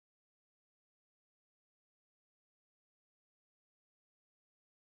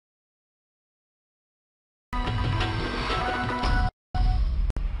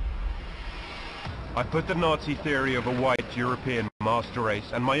I put the Nazi theory of a white European master race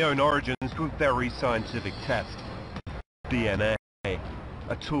and my own origins to a very scientific test. DNA.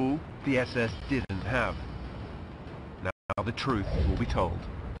 A tool the SS didn't have. Now the truth will be told.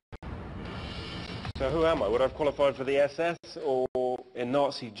 So who am I? Would I have qualified for the SS or in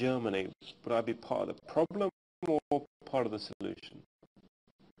Nazi Germany? Would I be part of the problem or part of the solution?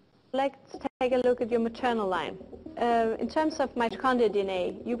 Let's take a look at your maternal line. In terms of mitochondrial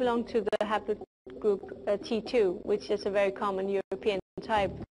DNA, you belong to the haplogroup T2, which is a very common European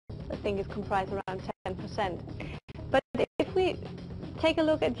type. I think it comprises around 10%. But if we take a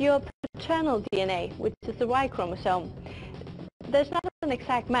look at your paternal DNA, which is the Y chromosome, there's not an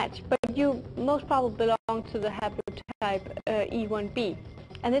exact match, but you most probably belong to the haplotype E1b.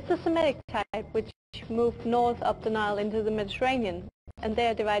 And it's a Semitic type which moved north up the Nile into the Mediterranean, and they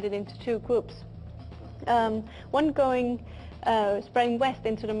are divided into two groups. One going spreading west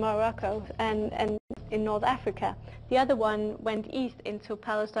into the Morocco and in North Africa. The other one went east into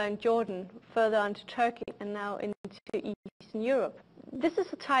Palestine, Jordan, further on to Turkey, and now into Eastern Europe. This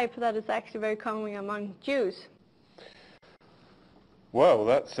is a type that is actually very common among Jews. Well,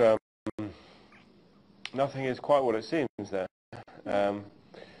 that's nothing is quite what it seems there.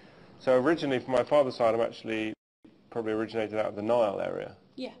 So originally, from my father's side, I'm actually probably originated out of the Nile area.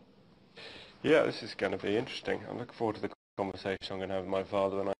 Yeah. Yeah, this is going to be interesting. I'm looking forward to the conversation I'm going to have with my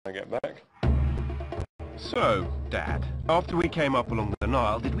father when I get back. So, Dad, after we came up along the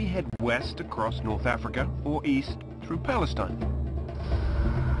Nile, did we head west across North Africa or east through Palestine?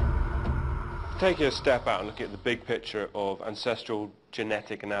 Take a step out and look at the big picture of ancestral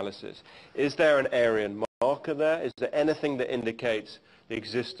genetic analysis. Is there an Aryan marker there? Is there anything that indicates the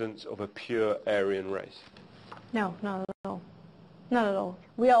existence of a pure Aryan race? No, not at all. Not at all.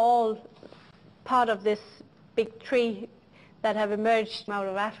 We are all part of this big tree that have emerged out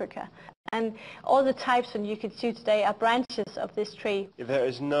of Africa. And all the types that you can see today are branches of this tree. If there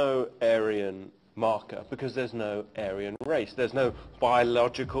is no Aryan marker, because there's no Aryan race, there's no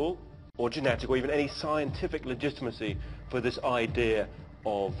biological or genetic or even any scientific legitimacy for this idea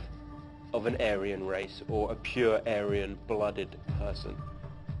of an Aryan race or a pure Aryan-blooded person.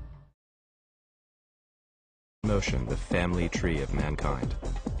 Motion, the family tree of mankind.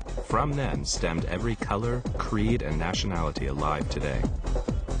 From then stemmed every color, creed, and nationality alive today.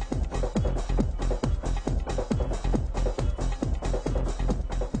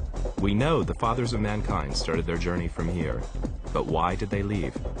 We know the fathers of mankind started their journey from here, but why did they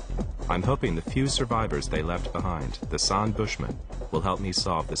leave? I'm hoping the few survivors they left behind, the San Bushmen, will help me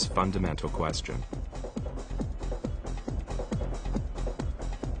solve this fundamental question.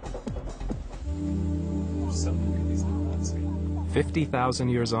 50,000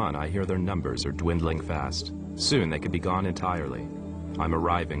 years on, I hear their numbers are dwindling fast. Soon they could be gone entirely. I'm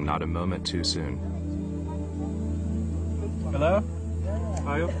arriving not a moment too soon. Hello?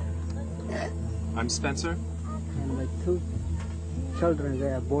 How are you? I'm Spencer. And my two children,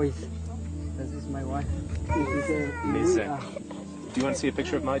 they are boys. This is my wife. Amazing. Do you want to see a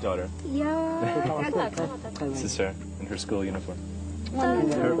picture of my daughter? Yeah. This is her in her school uniform.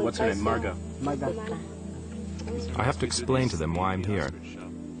 What's her name? Margot. Margot. I have to explain to them why I'm here.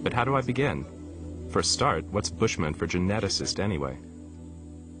 But how do I begin? For a start, what's Bushman for geneticist anyway?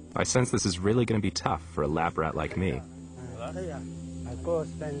 I sense this is really going to be tough for a lab rat like me.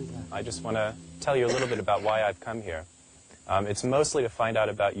 I just want to tell you a little bit about why I've come here. It's mostly to find out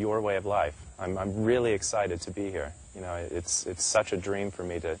about your way of life. I'm really excited to be here. You know, it's such a dream for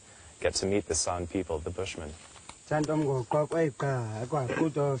me to get to meet the San people, the Bushmen.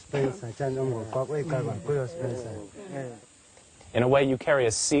 In a way, you carry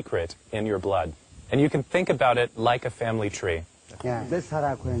a secret in your blood, and you can think about it like a family tree. I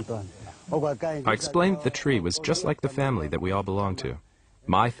explained the tree was just like the family that we all belong to.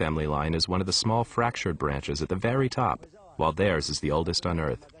 My family line is one of the small fractured branches at the very top, while theirs is the oldest on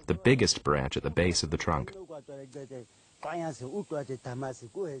Earth, the biggest branch at the base of the trunk.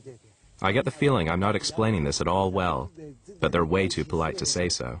 I get the feeling I'm not explaining this at all well, but they're way too polite to say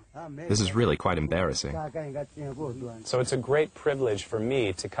so. This is really quite embarrassing. So it's a great privilege for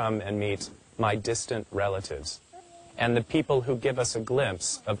me to come and meet my distant relatives and the people who give us a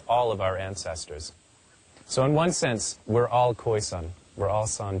glimpse of all of our ancestors. So in one sense, we're all Khoisan. We're all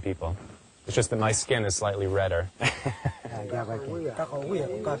San people. It's just that my skin is slightly redder.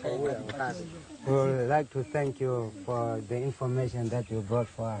 We would like to thank you for the information that you brought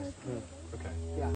for us. Okay.